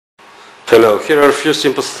Hello, here are a few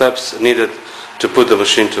simple steps needed to put the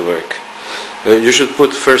machine to work. You should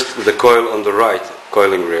put first the coil on the right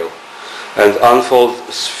coiling reel and unfold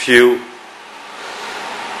a few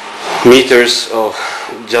meters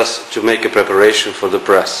just to make a preparation for the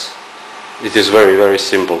press. It is very, very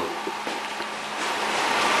simple.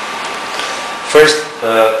 First,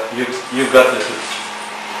 you got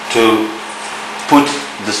to put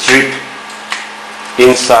the strip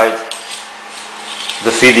inside the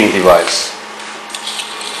feeding device,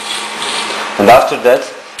 and after that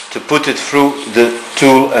to put it through the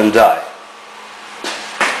tool and die.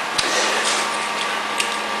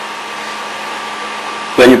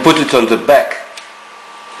 When you put it on the back,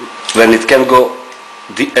 when it can go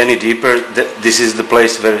any deeper, this is the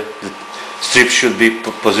place where the strip should be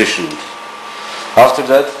positioned. After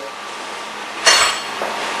that,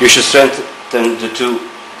 you should strengthen the two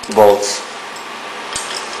bolts.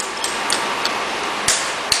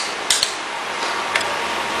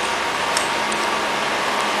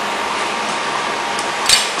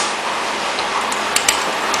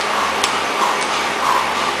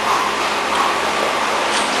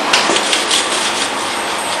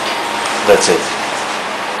 That's it.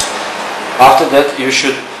 After that, you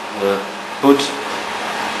should put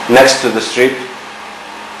next to the strip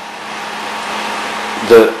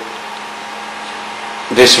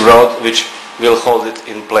this rod which will hold it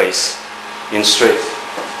in place in straight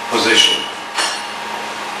position.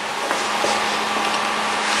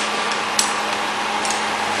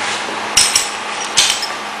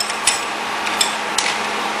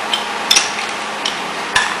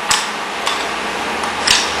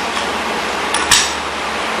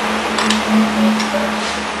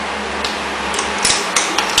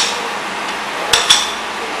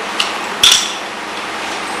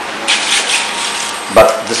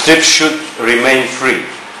 But the strip should remain free,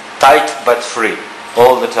 tight but free,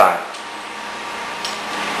 all the time.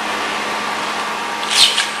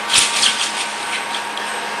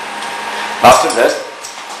 After that,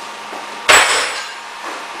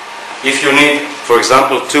 if you need, for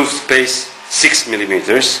example, tooth space 6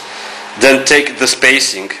 millimeters, then take the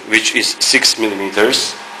spacing, which is 6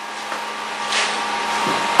 millimeters,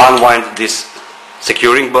 unwind this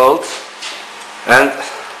securing bolt, and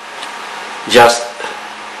just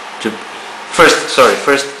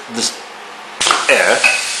first this air,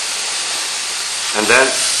 and then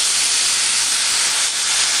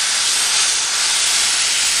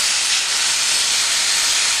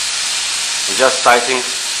just tighten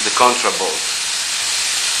the contra bolt.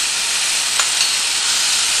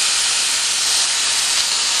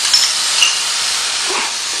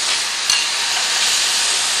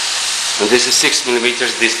 And this is 6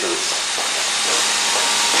 millimeters distance.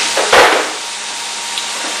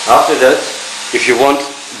 After that, if you want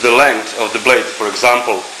the length of the blade, for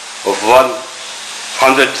example, of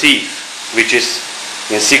 100 teeth, which is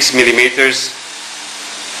in 6 millimeters,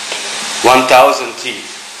 1000 teeth,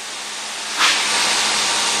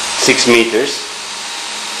 6 meters,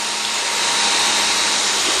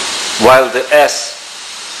 while the S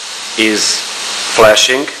is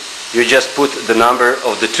flashing, you just put the number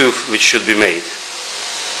of the tooth which should be made.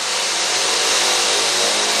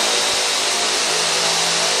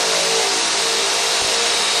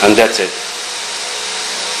 And that's it.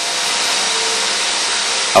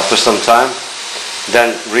 After some time,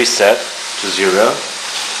 then reset to 0.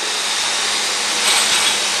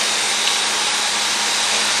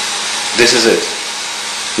 This is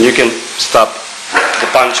it. You can stop the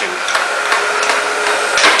punching.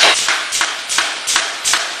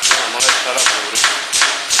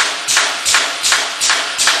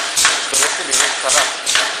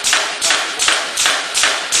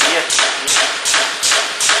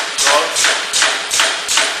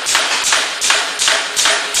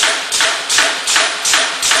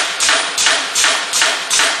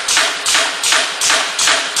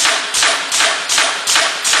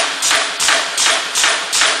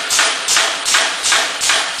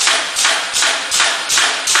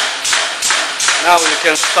 Now you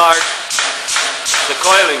can start the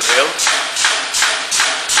coiling wheel.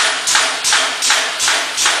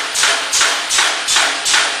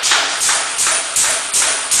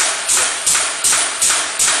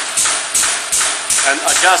 And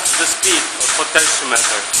adjust the speed of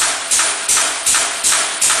potentiometer.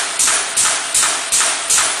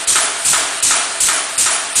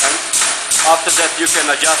 And after that you can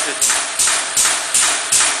adjust it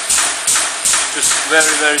to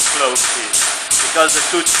very, very slow speed, because the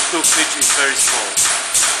tooth pitch is very small.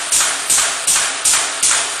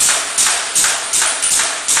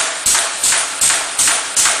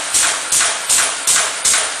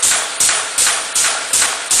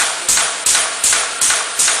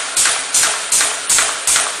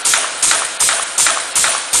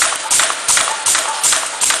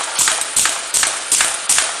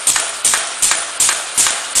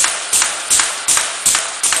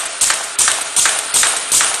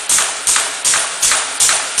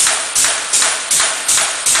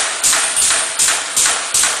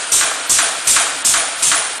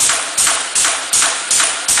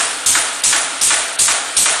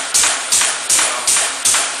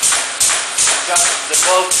 adjust the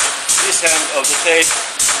bolt, this end of the tape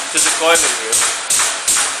to the coiling wheel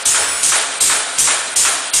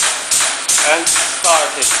and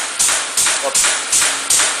start it up.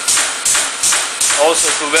 Also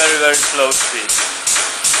to very, very slow speed.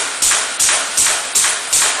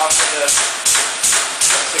 After that,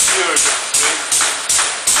 secure the string.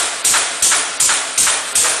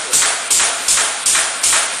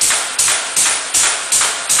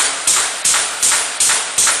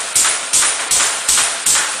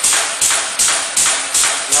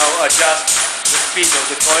 Now adjust the speed of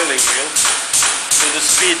the coiling wheel to the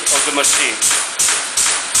speed of the machine.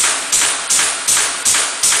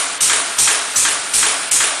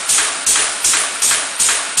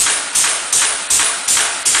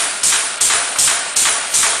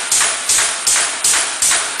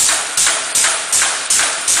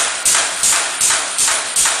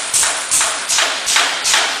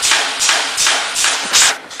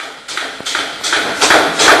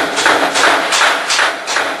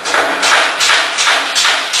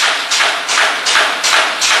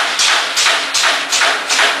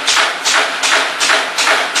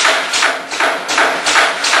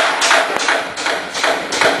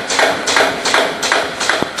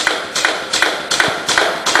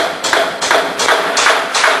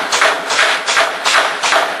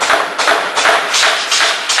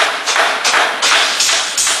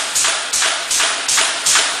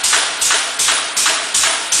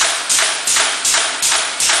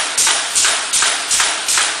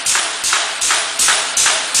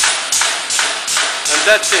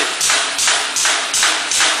 That's it.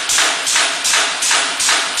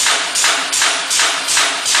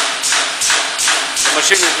 The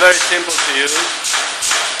machine is very simple to use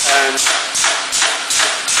and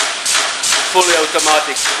fully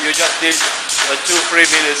automatic. You just need 2-3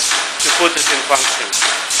 minutes to put it in function.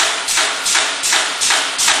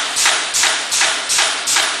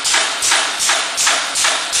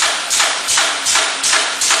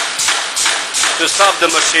 To stop the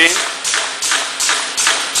machine,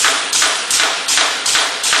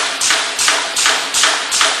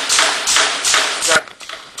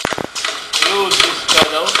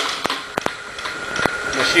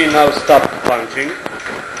 machine now stopped punching,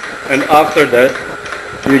 and after that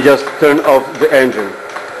you just turn off the engine.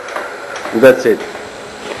 That's it.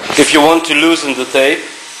 If you want to loosen the tape,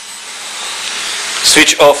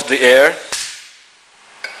 switch off the air,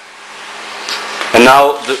 and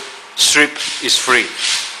now the strip is free.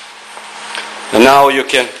 And now you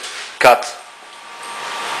can cut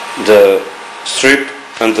the strip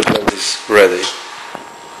and the blade is ready.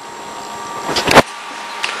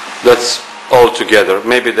 That's all together.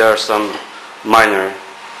 Maybe there are some minor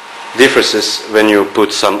differences when you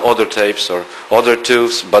put some other tapes or other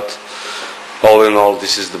tools, but all in all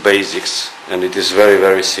this is the basics and it is very,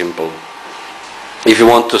 very simple. If you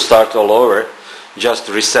want to start all over, just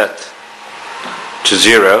reset to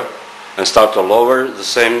 0 and start all over the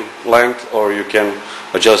same length, or you can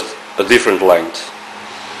adjust a different length.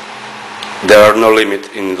 There are no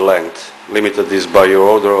limit in length. Limited is by your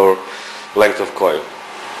order or length of coil.